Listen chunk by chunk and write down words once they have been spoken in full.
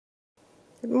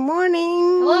Good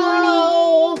morning.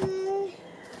 Hello.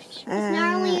 It's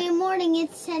not only in the morning,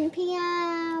 it's 10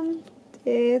 p.m.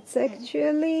 It's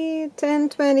actually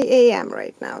 10:20 a.m.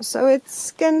 right now, so it's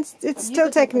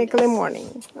still technically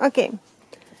morning. Okay.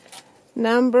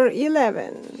 Number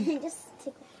 11. Just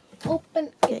take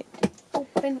Open it.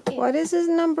 Open it. What is this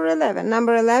number 11?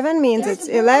 Number 11 means it's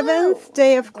 11th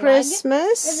day of There's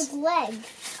Christmas. its leg.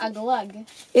 A glug.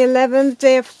 11th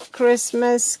day of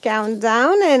Christmas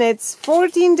countdown, and it's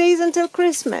 14 days until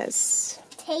Christmas.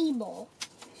 Table.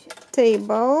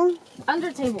 Table.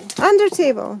 Under table. Under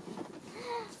table.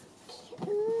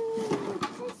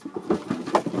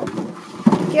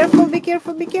 Careful, be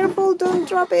careful, be careful, don't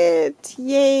drop it.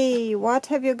 Yay. What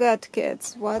have you got,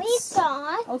 kids? We What's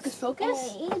got Hocus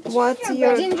pocus. what's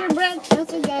your Gingerbread. Goes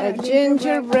a together.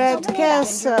 gingerbread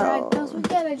castle? Goes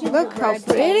together. Look how Gingerbread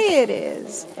pretty it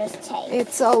is. There's tape.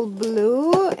 It's all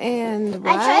blue and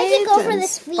I tried to white go for and the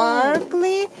speed.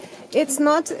 sparkly. It's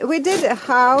not. We did a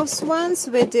house once.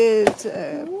 We did.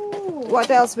 What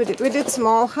else we did? We did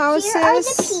small houses. Here are the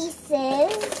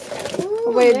pieces.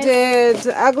 Ooh, We did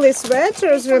ugly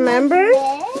sweaters, remember?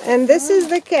 this. And this is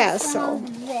the Some castle.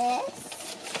 of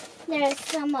this. There's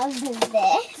some of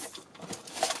this.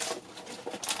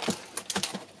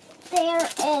 There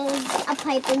is a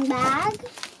piping bag.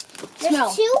 There's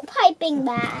Smell. two piping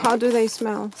bags. How do they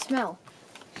smell? Smell.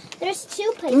 There's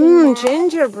two piping bags.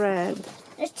 Gingerbread.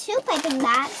 There's two piping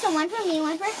bags. So one for me,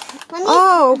 one for. Let me.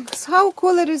 Oh, how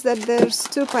cool it is that there's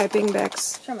two piping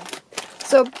bags. Show me.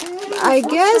 So I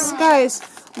guess, guys,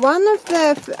 one of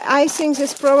the icings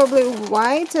is probably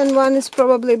white and one is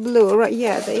probably blue. Right?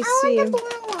 Yeah, they I see. want the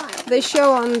blue one. They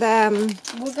show on the.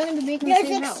 We're gonna be making There's the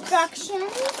same house.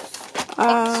 instructions.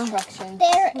 Instructions.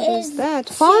 There What is is that?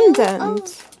 two Fondant.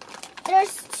 of-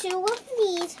 There's two of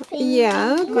these things.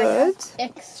 Yeah, good.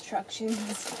 Instructions.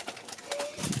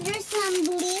 There's some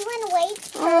blue and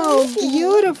white. Oh, pearly beads.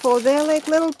 beautiful. They're like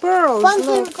little pearls.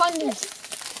 Look.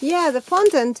 Fondant. Yeah, the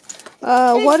fondant.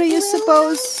 What are you blue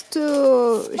supposed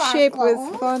to shape with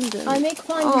sparkle. fondant? I make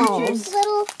fondant. Oh. There's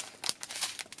little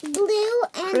blue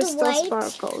and Crystal white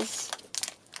sparkles.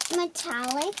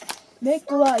 metallic. Make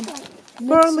glug.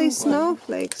 Pearly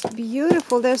snowflakes.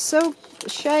 Beautiful. They're so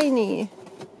shiny.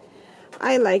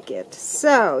 I like it.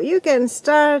 So, you can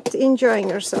start enjoying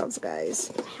yourselves,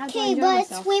 guys. Okay,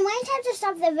 but we might have to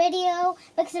stop the video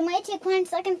because it might take 1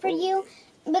 second for you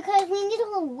because we need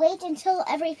to wait until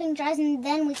everything dries and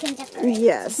then we can decorate.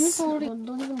 Yes. Don't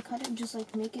even cut it. Just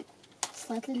like make it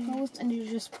slightly closed, and you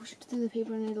just push it through the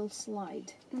paper, and it'll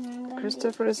slide.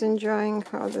 Christopher is enjoying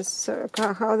how the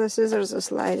scissors are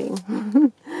sliding.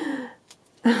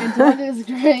 And that is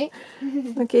great.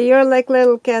 Okay, you're like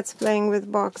little cats playing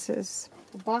with boxes.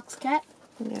 A box cat.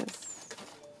 Yes.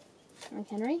 Like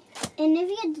Henry. And if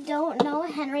you don't know,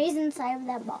 Henry's inside of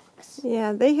that box.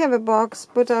 Yeah, they have a box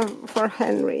put up for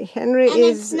Henry. Henry And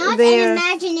is it's not their an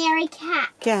imaginary cat.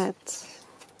 cat.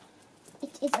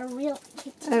 It is a real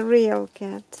cat. A real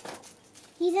cat.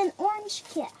 He's an orange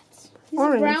cat. He's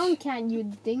Orange. a brown cat, you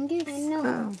dingus. I know.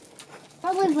 Oh.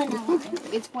 Probably vanilla.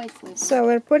 It's white flavor. So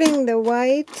we're putting the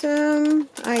white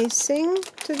icing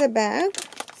to the bag,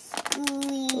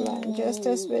 just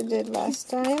as we did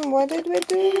last time. What did we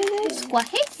do with it?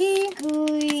 Squahity.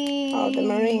 Oh, the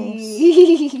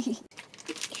meringues.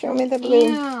 Show me the blue.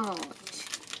 Ouch.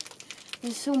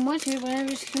 There's so much of it, but I'm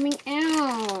just coming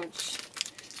out.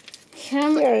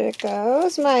 Come Here it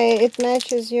goes. It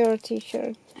matches your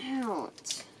t-shirt.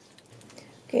 out.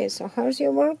 Okay, so how's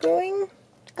your work going?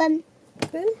 Good.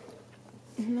 Good.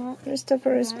 No.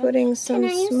 Christopher is putting some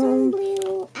Can I use some small,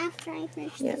 blue after I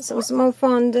finish this? some small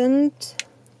fondant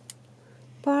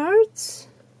parts.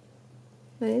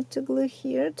 I need to glue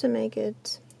here to make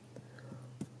it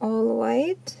all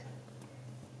white.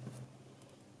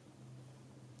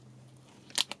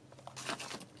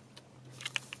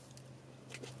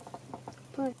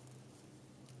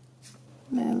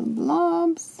 Little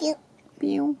blobs. Yep.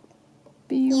 Pew.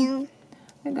 Pew. Yeah.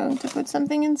 We're going to put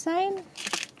something inside.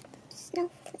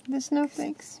 Snowflake. The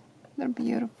snowflakes. They're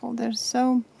beautiful. They're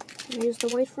so Can I use the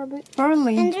white for a bit?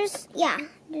 pearly. And there's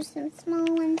some small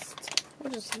ones.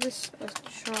 What is this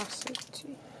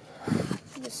atrocity?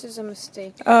 This is a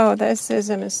mistake. Oh, this is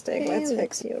a mistake. Okay. Let's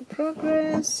fix your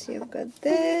progress. You've got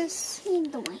this.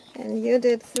 Need the white. And you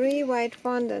did 3 white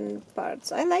fondant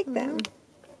parts. I like them.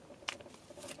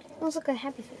 Looks like a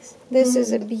happy face. This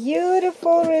is a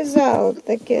beautiful result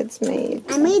the kids made.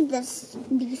 I made these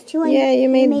two. Yeah, you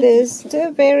made this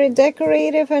too. Very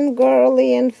decorative and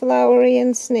girly and flowery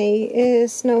and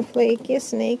snowflakey.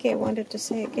 Snake, I wanted to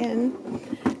say again.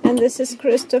 And this is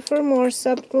Christopher, more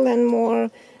subtle and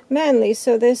more manly,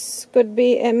 so this could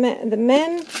be the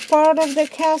men part of the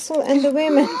castle and the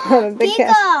women part of the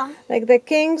castle, like the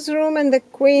king's room and the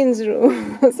queen's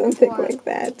room, or something like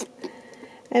that.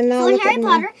 And now So in look Harry at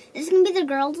Potter, this can be the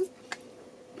girls'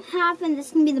 half, and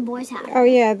this can be the boys' half. Oh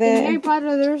yeah, In Harry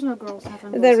Potter, there's no girls' half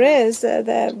and boys' there half. is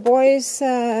the boys'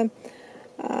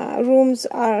 rooms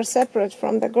are separate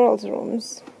from the girls'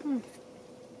 rooms.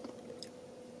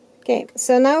 Okay,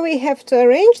 so now we have to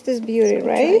arrange this beauty,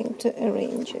 right? Trying to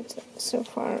arrange it. So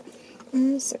far,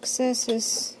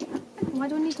 successes. Why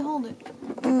do we need to hold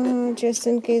it? Just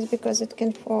in case, because it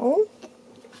can fall.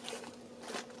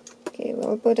 Okay,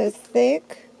 we'll put a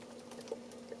thick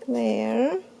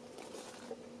layer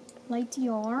Light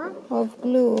year. of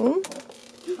glue.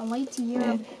 A light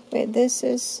year. Wait, this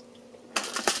is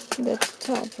the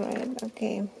top, right?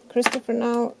 Okay, Christopher,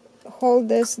 now hold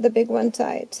this, the big one,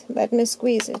 tight. Let me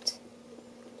squeeze it.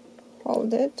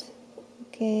 Hold it.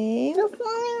 Okay.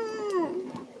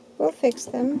 We'll fix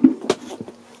them.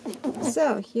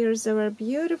 So, here's our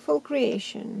beautiful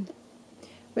creation.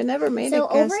 We never made a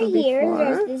castle over here, before.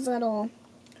 there's these little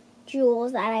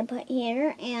jewels that I put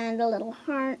here, and a little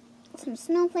heart, some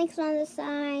snowflakes on the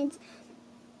sides,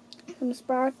 some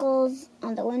sparkles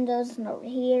on the windows and over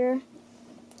here.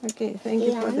 Okay, thank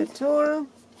you for the tour.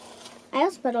 I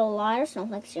also put a lot of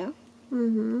snowflakes here.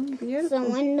 Beautiful.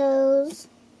 Some windows.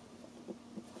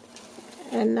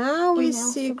 And now we And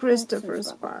also see put Christopher's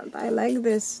some part. I like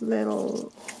this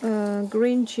little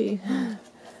Grinchy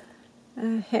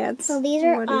heads. So these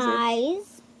are What is it?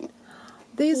 eyes.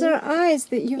 These are eyes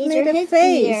that you've These made are a his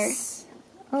face.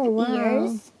 Oh wow!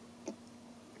 Ears.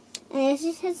 And this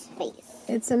is his face.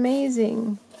 It's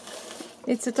amazing.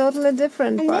 It's a totally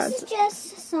different And part. this is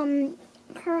just some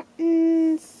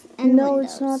curtains and No,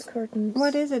 windows. it's not curtains.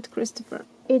 What is it, Christopher?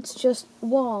 It's just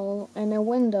wall and a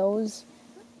windows.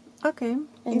 Okay.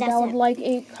 And that's I would it. like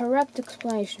a correct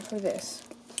explanation for this.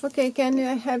 Okay, can you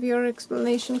have your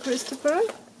explanation, Christopher?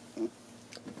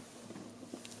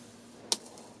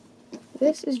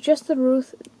 This is just the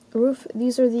roof.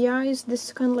 These are the eyes. This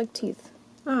is kind of like teeth,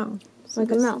 Oh, so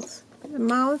like a this- mouth. The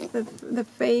mouth, the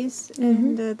face,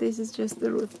 and this is just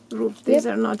the roof. These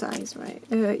are not eyes, right?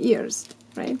 Ears,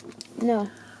 right? No.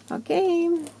 Okay,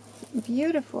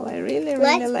 beautiful. I really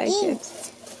Let's like eat.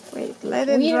 it. Wait, let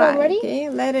it We dry. already? Okay,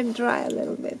 let it dry a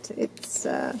little bit. It's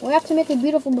We have to make it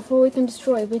beautiful before we can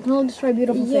destroy it. We can only destroy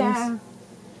beautiful yeah,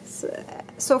 things.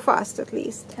 so fast at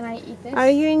least. Can I eat this? Are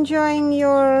you enjoying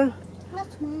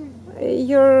That's mine.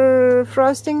 your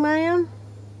frosting, Marion?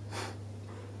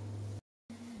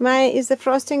 Is the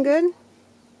frosting good?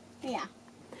 Yeah.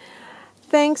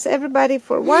 Thanks everybody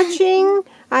for watching.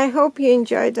 I hope you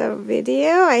enjoyed our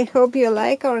video. I hope you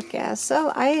like our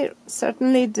castle. I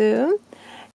certainly do.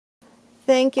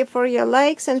 Thank you for your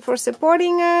likes and for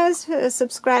supporting us.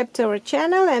 Subscribe to our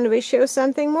channel and we show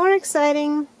something more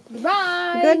exciting.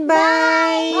 Bye.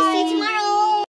 Goodbye. Bye.